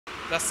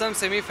ప్రస్తుతం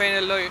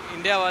సెమీఫైనల్లో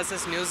India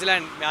versus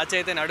New Zealand match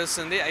అయితే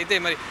నడుస్తుంది. అయితే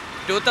మరి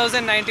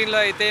 2019లో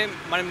అయితే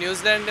మనం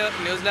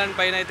న్యూజిలాండ్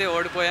పైన అయితే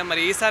ఓడిపోయాం.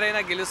 మరి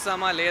ఈసారైనా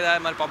గెలుస్తామా లేదా,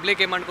 మరి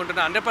పబ్లిక్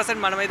ఏమనుకుంటున్నా?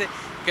 100% మనమైతే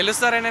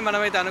గెలుస్తారనే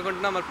మనమైతే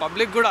అనుకుంటున్నాం. మరి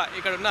పబ్లిక్ కూడా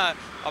ఇక్కడ ఉన్న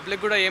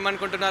పబ్లిక్ కూడా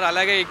ఏమనుకుంటున్నారు,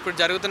 అలాగే ఇప్పుడు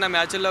జరుగుతున్న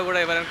మ్యాచ్ల్లో కూడా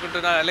ఎవరు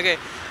అనుకుంటున్నారు, అలాగే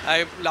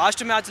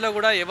లాస్ట్ మ్యాచ్లో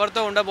కూడా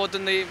ఎవరితో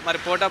ఉండబోతుంది, మరి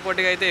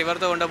పోటాపోటీగా అయితే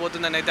ఎవరితో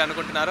ఉండబోతుందని అయితే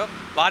అనుకుంటున్నారో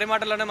వారి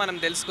మాటల్లోనే మనం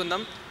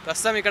తెలుసుకుందాం.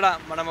 ప్రస్తుతం ఇక్కడ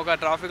మనం ఒక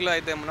ట్రాఫిక్లో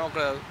అయితే మనం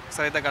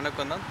ఒకసారి అయితే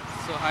కనుక్కుందాం.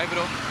 So hi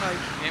bro. హాయ్.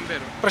 ఏం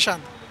పేరు?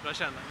 ప్రశాంత్.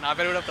 ప్రశాంత్. నా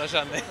పేరు కూడా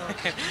ప్రశాంత్.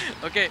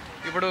 ఓకే,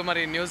 ఇప్పుడు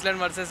మరి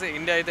న్యూజిలాండ్ వర్సెస్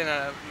ఇండియా అయితే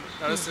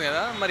నడుస్తుంది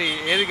కదా, మరి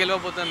ఏది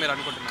గెలవబోతుందని మీరు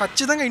అనుకుంటున్నారు?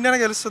 ఖచ్చితంగా ఇండియానే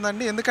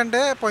గెలుస్తుందండి. ఎందుకంటే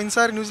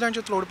పోయినసారి న్యూజిలాండ్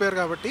చేతిలో ఓడిపోయారు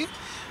కాబట్టి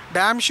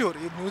డ్యామ్ షూర్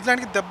ఈ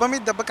న్యూజిలాండ్కి దెబ్బ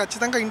మీద దెబ్బ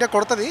ఖచ్చితంగా ఇండియా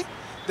కొడుతుంది.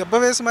 దెబ్బ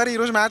వేసి మరి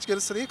ఈరోజు మ్యాచ్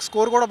గెలుస్తుంది.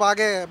 స్కోర్ కూడా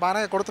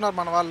బాగానే కొడుతున్నారు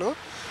మన వాళ్ళు.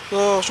 సో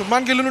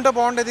శుభ్మాన్ గిల్ ఉంటే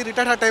బాగుండేది,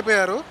 రిటైర్డ్ హట్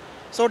అయిపోయారు.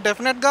 సో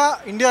డెఫినెట్గా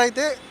ఇండియా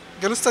అయితే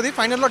గెలుస్తుంది.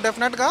 ఫైనల్లో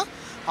డెఫినెట్గా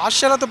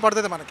ఆస్ట్రేలియాతో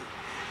పడుతుంది. మనకి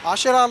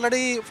ఆస్ట్రేలియా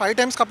ఆల్రెడీ 5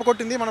 times కప్పు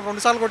కొట్టింది, మనం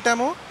 2 సార్లు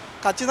కొట్టాము.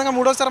 ఖచ్చితంగా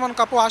 3వసారి మనం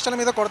కప్పు ఆస్ట్రేలియా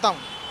మీద కొడతాం,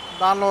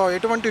 దానిలో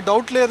ఎటువంటి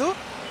డౌట్ లేదు.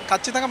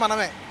 ఖచ్చితంగా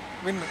మనమే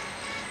విన్.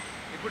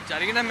 ఇప్పుడు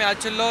జరిగిన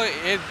మ్యాచ్ల్లో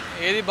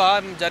ఏది బాగా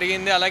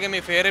జరిగింది, అలాగే మీ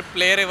ఫేవరెట్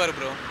ప్లేయర్ ఎవరు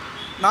బ్రో?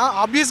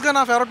 ఆబ్వియస్గా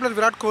నా ఫేవరెట్ ప్లేయర్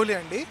విరాట్ కోహ్లీ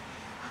అండి.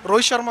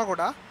 రోహిత్ శర్మ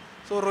కూడా.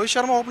 సో రోహిత్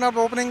శర్మ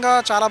ఓపెనింగ్గా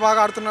చాలా బాగా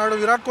ఆడుతున్నాడు.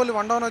 విరాట్ కోహ్లీ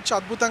 1 down వచ్చి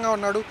అద్భుతంగా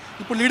ఉన్నాడు.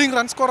 ఇప్పుడు లీడింగ్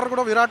రన్ స్కోరర్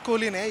కూడా విరాట్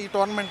కోహ్లీనే ఈ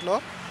టోర్నమెంట్లో.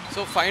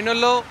 సో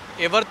ఫైనల్లో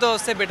ఎవరితో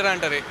వస్తే బెటర్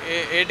అంటారు?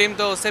 ఏ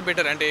టీంతో వస్తే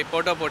బెటర్ అంటే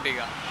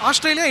పోటాపోటీగా?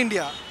 Australia,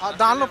 India.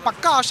 దానిలో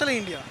పక్కా Australia,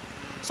 India.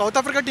 South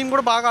Africa team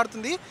కూడా బాగా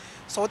ఆడుతుంది.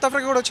 సౌత్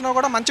ఆఫ్రికా కూడా వచ్చినా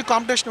కూడా మంచి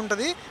కాంపిటీషన్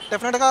ఉంటుంది.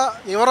 డెఫినెట్గా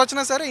ఎవరు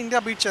వచ్చినా సరే ఇండియా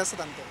బీట్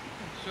చేస్తుంది అంతే.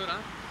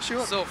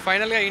 షూర్. సో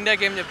ఫైనల్గా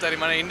ఇండియాకి ఏం చెప్తారు?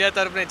 మన ఇండియా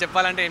తరఫున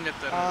చెప్పాలంటే ఏం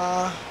చెప్తారు?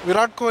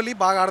 విరాట్ కోహ్లీ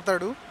బాగా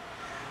ఆడతాడు.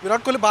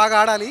 విరాట్ కోహ్లీ బాగా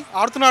ఆడాలి,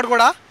 ఆడుతున్నాడు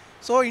కూడా.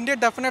 సో ఇండియా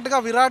డెఫినెట్గా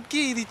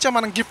విరాట్కి ఇది ఇచ్చా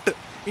మనం గిఫ్ట్.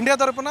 ఇండియా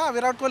తరఫున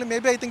Virat Kohli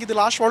maybe I think ఇది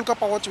లాస్ట్ వరల్డ్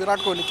కప్ అవ్వచ్చు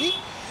విరాట్ కోహ్లీకి.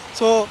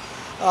 సో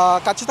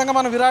ఖచ్చితంగా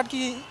మనం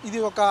విరాట్కి ఇది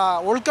ఒక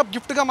వరల్డ్ కప్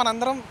గిఫ్ట్గా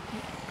మనందరం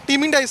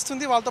టీమిండియా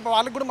ఇస్తుంది.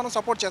 వాళ్ళకి కూడా మనం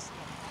సపోర్ట్ చేస్తాం.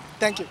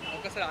 Thank you.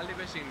 ఒకసారి all the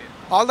best India.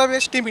 All the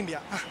best team India.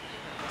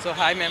 So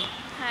hi ma'am.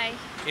 Hi.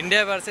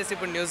 India versus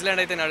ఇప్పుడు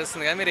న్యూజిలాండ్ అయితే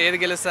నడుస్తుంది కదా, మీరు ఏది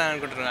గెలుస్తారు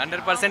అనుకుంటున్నారు?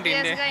 100%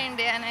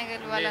 ఇండియానే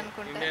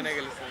గెలవాలనుకుంటున్నాను. ఇండియానే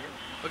గెలుస్తుంది.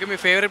 ఓకే, మీ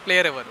ఫేవరెట్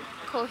ప్లేయర్ ఎవరు?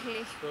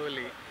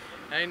 కోహ్లీ.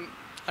 అండ్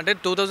అంటే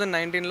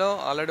 2019లో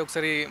ఆల్రెడీ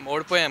ఒకసారి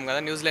ఓడిపోయాం కదా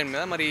న్యూజిలాండ్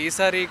మీద, మరి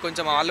ఈసారి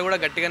కొంచెం వాళ్ళు కూడా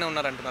గట్టిగానే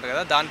ఉన్నారంటున్నారు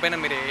కదా, దానిపైన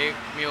మీరు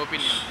మీ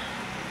ఒపీనియన్?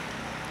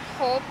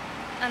 హోప్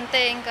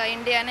అంతే, ఇంకా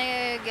ఇండియానే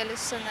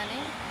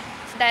గెలుస్తుందని,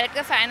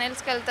 డైరెక్ట్గా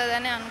ఫైనల్స్కి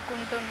వెళ్తుందని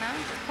అనుకుంటున్నా.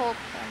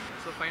 హోప్.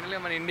 సో ఫైనల్గా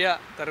మన ఇండియా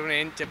తరఫున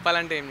ఏం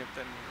చెప్పాలంటే ఏం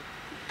చెప్తారు?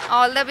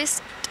 All the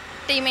best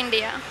team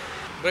India.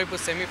 Bro,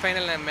 ఇప్పుడు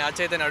సెమీఫైనల్ మ్యాచ్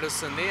అయితే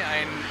నడుస్తుంది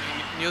అండ్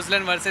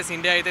న్యూజిలాండ్ వర్సెస్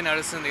ఇండియా అయితే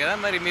నడుస్తుంది కదా,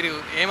 మరి మీరు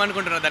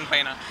ఏమనుకుంటున్నారు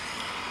దానిపైన?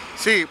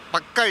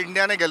 పక్కా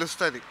ఇండియానే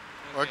గెలుస్తుంది.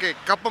 ఓకే,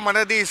 కప్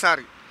మనది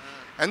ఈసారి.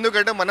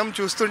 ఎందుకంటే మనం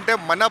చూస్తుంటే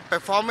మన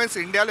పెర్ఫార్మెన్స్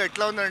ఇండియాలో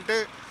ఎట్లా ఉందంటే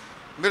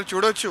మీరు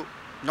చూడొచ్చు.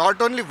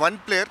 Not only one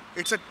player,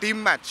 it's a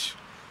team match.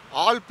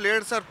 All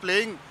players are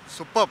playing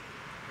super.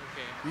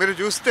 మీరు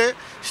చూస్తే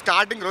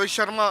స్టార్టింగ్ రోహిత్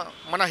శర్మ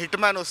మన హిట్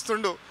మ్యాన్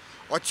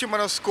వచ్చి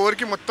మన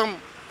స్కోర్కి మొత్తం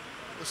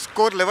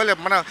స్కోర్ లెవెల్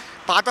మన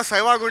పాత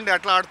సెహ్వాగ్ ఉండి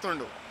అట్లా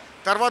ఆడుతుండు.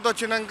 తర్వాత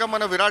వచ్చినాక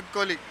మన Virat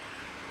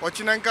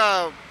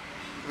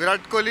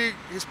Kohli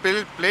is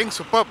playing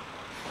super.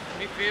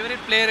 Me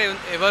favourite player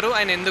ఎవరు,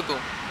 ఆయన ఎందుకు?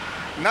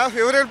 నా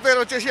ఫేవరెట్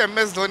ప్లేయర్ వచ్చేసి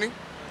ఎంఎస్ ధోని.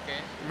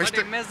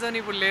 ఎంఎస్ ధోని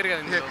ఇప్పుడు లేరు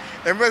కదా.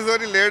 ఎంఎస్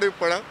ధోని లేడు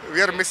ఇప్పుడు.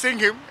 We are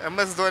missing him,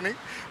 MS Dhoni.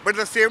 But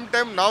the same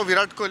time now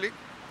Virat Kohli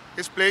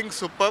is playing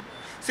super.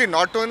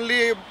 not only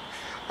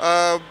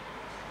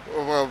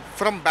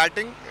from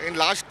batting, in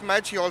last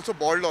match he also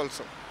bowled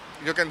also,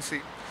 you can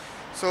see.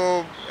 So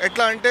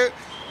ఎట్లా అంటే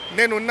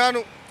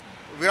నేనున్నాను,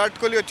 విరాట్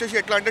కోహ్లీ వచ్చేసి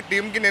ఎట్లా అంటే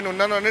టీమ్కి నేను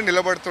ఉన్నాను అని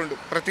నిలబడుతుండు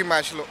ప్రతి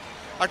మ్యాచ్లో.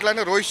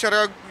 అట్లానే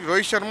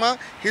Rohit Sharma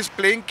he's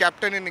playing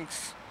captain innings.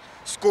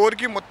 Score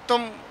की మొత్తం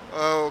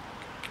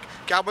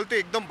क्या बोलते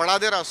एकदम बढ़ा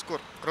दे रहा स्कोर.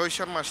 रोहित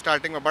शर्मा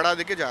स्टार्टिंग में बढ़ा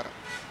दे के जा रहा.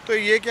 तो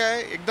ये क्या है,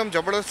 एकदम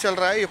ज़बरदस्त चल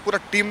रहा है. ये पूरा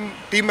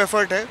टीम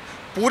एफर्ट है.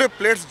 पूरे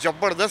प्लेयर्स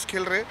ज़बरदस्त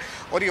खेल रहे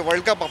और ये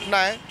वर्ल्ड कप अपना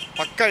है.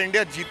 पक्का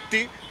इंडिया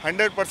जीतती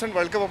 100%.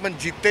 वर्ल्ड कप अपन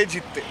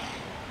जीतते.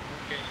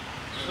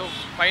 సో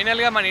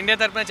ఫైనల్గా మన ఇండియా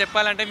తరఫున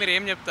చెప్పాలంటే మీరు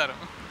ఏం చెప్తారు?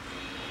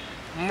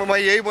 मैं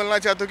यही बोलना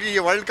चाहता हूँ कि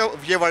ये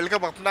वर्ल्ड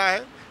कप अपना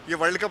है. ये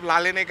वर्ल्ड कप ला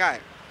लेने का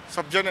है.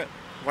 सब जन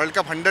वर्ल्ड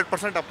कप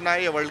 100% अपना है.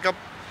 ये वर्ल्ड कप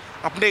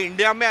अपने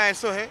इंडिया में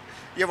ऐसा है.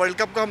 ये वर्ल्ड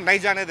कप को हम नहीं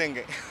जाने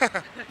देंगे.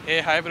 ఏ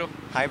hi bro.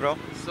 Hi bro.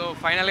 So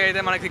ఫైనల్గా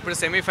అయితే మనకి ఇప్పుడు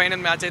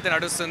సెమీఫైనల్ మ్యాచ్ అయితే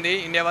నడుస్తుంది,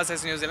 ఇండియా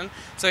వర్సెస్ న్యూజిలాండ్.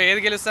 సో ఏది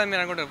గెలుస్తుంది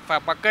మీరు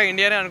అనుకుంటున్నారు? పక్కా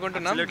ఇండియానే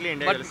అనుకుంటున్నాం.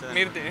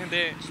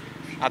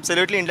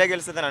 అబ్సల్యూట్లీ ఇండియా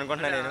గెలుస్తుందని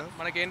అనుకుంటున్నాను నేను.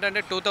 మనకి ఏంటంటే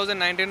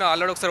 2019లో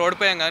ఆల్రెడీ ఒకసారి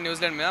ఓడిపోయాం కదా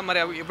న్యూజిలాండ్ మీద, మరి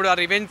ఇప్పుడు ఆ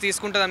రివెంజ్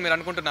తీసుకుంటుందని మీరు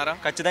అనుకుంటున్నారా?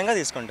 ఖచ్చితంగా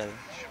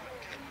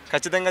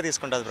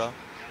తీసుకుంటుంది బ్రో.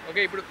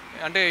 ఓకే,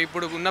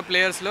 ఇప్పుడు ఉన్న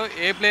ప్లేయర్స్లో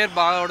ఏ ప్లేయర్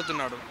బాగా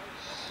ఆడుతున్నాడు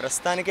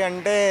ప్రస్తుతానికి?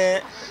 అంటే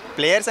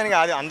ప్లేయర్స్ అని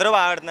కాదు, అందరూ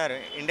బాగా ఆడుతున్నారు.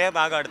 ఇండియా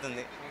బాగా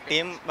ఆడుతుంది,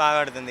 టీం బాగా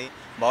ఆడుతుంది,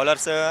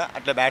 బౌలర్స్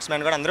అట్లా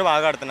బ్యాట్స్మెన్ కూడా అందరూ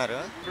బాగా ఆడుతున్నారు.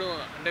 ఇప్పుడు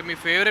అంటే మీ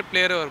ఫేవరెట్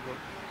ప్లేయర్ ఎవరు?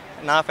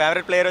 నా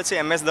ఫేవరెట్ ప్లేయర్ వచ్చి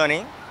ఎంఎస్ ధోని.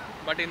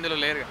 బట్ ఇందులో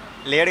లేరు.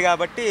 లేడు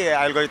కాబట్టి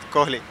I will go with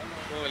Kohli.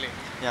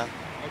 Yeah.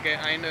 Okay.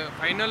 And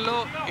ఫైనల్లో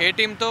ఏ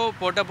టీంతో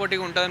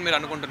పోటాపోటీగా ఉంటుందని మీరు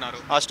అనుకుంటున్నారు?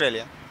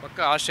 ఆస్ట్రేలియా.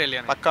 పక్కా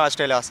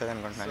ఆస్ట్రేలియా వస్తుంది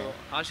అనుకుంటున్నాను.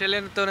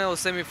 ఆస్ట్రేలియాతోనే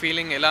వస్తే మీ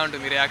ఫీలింగ్ ఎలా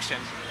ఉంటుంది, మీ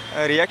రియాక్షన్?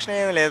 రియాక్షన్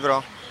ఏం లేదు బ్రో.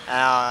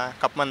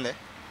 కప్ మందే.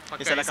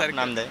 ఈసారి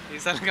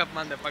కప్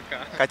మందే పక్కా.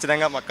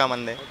 ఖచ్చితంగా పక్కా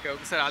మందే. ఓకే.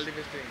 ఒకసారి ఆల్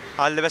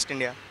ది బెస్ట్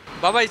ఇండియా.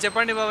 బాబాయ్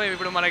చెప్పండి బాబాయ్,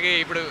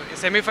 ఇప్పుడు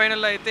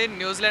సెమీఫైనల్లో అయితే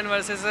న్యూజిలాండ్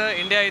వర్సెస్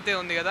ఇండియా అయితే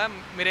ఉంది కదా,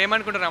 మీరు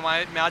ఏమనుకుంటారు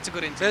మ్యాచ్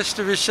గురించి? Best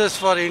wishes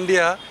for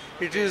India.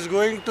 It is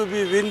going to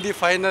be win the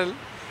final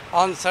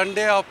on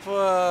Sunday of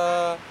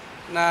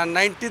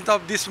 19th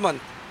of this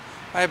month.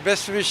 My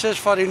best wishes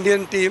for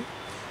Indian team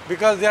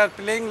because they are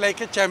playing like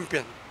a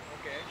champion.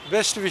 Okay.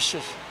 Best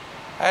wishes.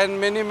 And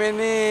many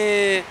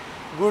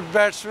good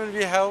batsmen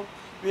we have.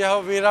 We have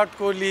Virat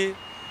Kohli,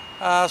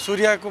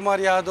 Surya Kumar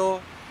Yadav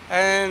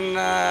and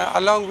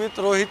along with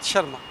Rohit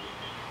Sharma.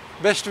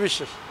 Best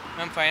wishes.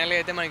 Ma'am ఫైనల్గా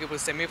అయితే మనకి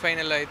ఇప్పుడు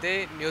సెమీఫైనల్లో అయితే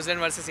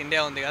New Zealand versus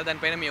India ఉంది కదా,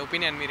 దానిపైన మీ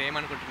opinion, మీరు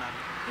ఏమనుకుంటున్నారు?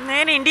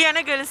 నేను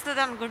ఇండియానే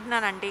గెలుస్తుంది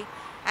అనుకుంటున్నానండి.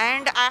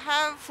 And I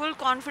have full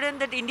confidence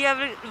that India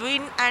will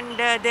win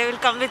and they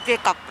will come with a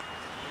cup.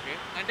 Okay.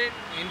 అంటే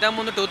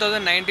ఇంతకుముందు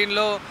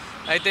 2019లో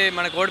అయితే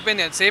మనకు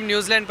ఓడిపోయింది, సేమ్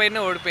న్యూజిలాండ్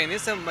పైన ఓడిపోయింది.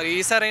 సో మరి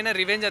ఈసారి అయినా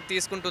రివెంజ్ అది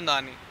తీసుకుంటుందా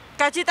అని?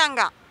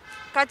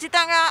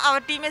 ఖచ్చితంగా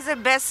our team is the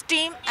best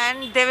team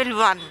and they will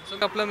one. So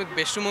కప్లో మీకు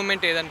బెస్ట్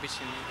మూమెంట్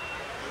ఏదనిపించింది?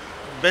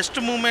 బెస్ట్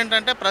మూమెంట్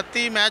అంటే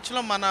ప్రతి మ్యాచ్లో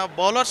మన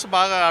బౌలర్స్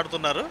బాగా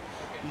ఆడుతున్నారు,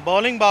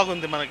 బౌలింగ్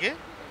బాగుంది మనకి.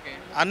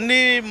 అన్ని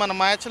మన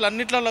మ్యాచ్లు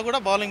అన్నిట్లలో కూడా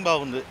బౌలింగ్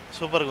బాగుంది,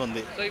 సూపర్గా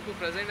ఉంది. సో ఇప్పుడు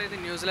ప్రజెంట్ అయితే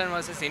న్యూజిలాండ్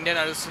వర్సెస్ ఇండియా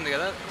నడుస్తుంది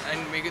కదా,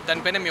 అండ్ మీకు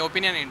దానిపైన మీ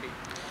ఒపీనియన్ ఏంటి?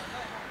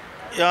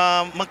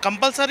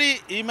 కంపల్సరీ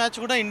ఈ మ్యాచ్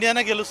కూడా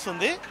ఇండియానే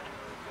గెలుస్తుంది.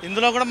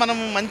 ఇందులో కూడా మనం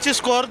మంచి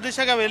స్కోర్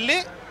దిశగా వెళ్ళి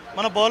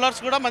మన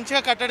బౌలర్స్ కూడా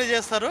మంచిగా కట్టడి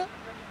చేస్తారు.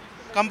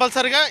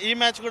 కంపల్సరీగా ఈ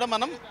మ్యాచ్ కూడా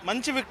మనం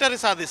మంచి విక్టరీ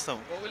సాధిస్తాం.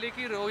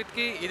 కోహ్లీకి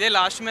రోహిత్కి ఇదే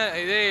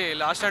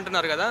లాస్ట్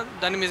అంటున్నారు కదా,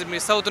 దాన్ని మీరు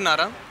మిస్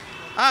అవుతున్నారా?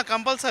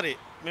 కంపల్సరీ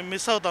మేము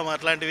మిస్ అవుతాము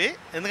అట్లాంటివి,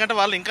 ఎందుకంటే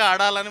వాళ్ళు ఇంకా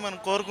ఆడాలని మనం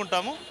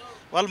కోరుకుంటాము.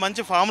 వాళ్ళు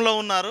మంచి ఫామ్లో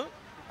ఉన్నారు,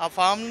 ఆ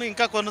ఫామ్ని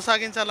ఇంకా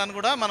కొనసాగించాలని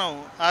కూడా మనం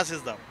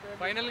ఆశిస్తాం.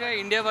 ఫైనల్గా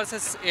ఇండియా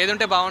వర్సెస్ ఏది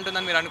ఉంటే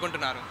బాగుంటుందని మీరు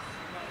అనుకుంటున్నారు?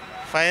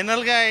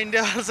 ఫైనల్గా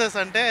ఇండియా వర్సెస్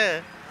అంటే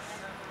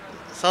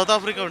సౌత్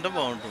ఆఫ్రికా ఉంటే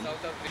బాగుంటుంది.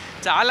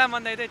 చాలా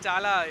మంది అయితే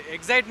చాలా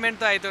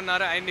ఎగ్జైట్మెంట్తో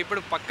అవుతున్నారు, అండ్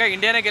ఇప్పుడు పక్కా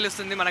ఇండియానే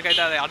గెలుస్తుంది,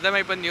 మనకైతే అది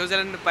అర్థమైపోయింది.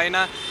 న్యూజిలాండ్ పైన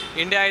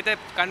ఇండియా అయితే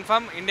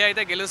కన్ఫర్మ్ ఇండియా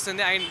అయితే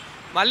గెలుస్తుంది. అండ్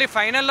మళ్ళీ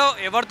ఫైనల్లో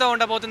ఎవరితో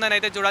ఉండబోతుందని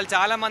అయితే చూడాలి.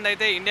 చాలామంది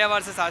అయితే ఇండియా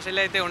వర్సెస్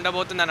ఆస్ట్రేలియా అయితే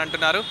ఉండబోతుందని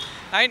అంటున్నారు,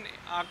 అండ్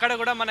అక్కడ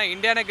కూడా మన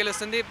ఇండియానే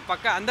గెలుస్తుంది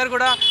పక్క. అందరు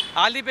కూడా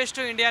ఆల్ ది బెస్ట్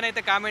ఇండియాని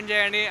అయితే కామెంట్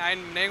చేయండి,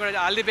 అండ్ నేను కూడా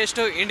all the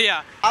best India.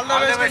 All the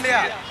best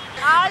India.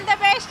 All the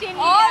best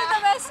India. All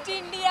the best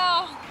India.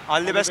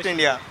 All the best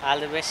India.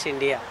 All the best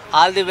India.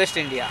 All the best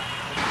India.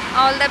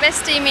 All the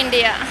best team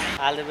India.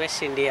 All the best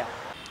India.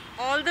 All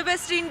the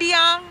best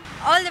India.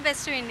 All the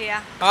best to India.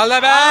 All the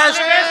best.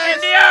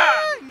 India.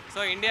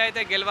 So India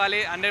అయితే గెలవాలి,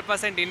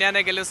 100%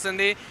 ఇండియానే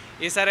గెలుస్తుంది.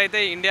 ఈసారి అయితే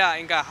India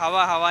ఇంకా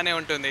హవానే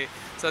ఉంటుంది.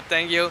 So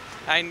thank you.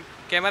 And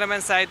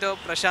cameraman సాయితో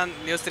Prashanth,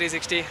 news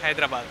 360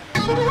 Hyderabad.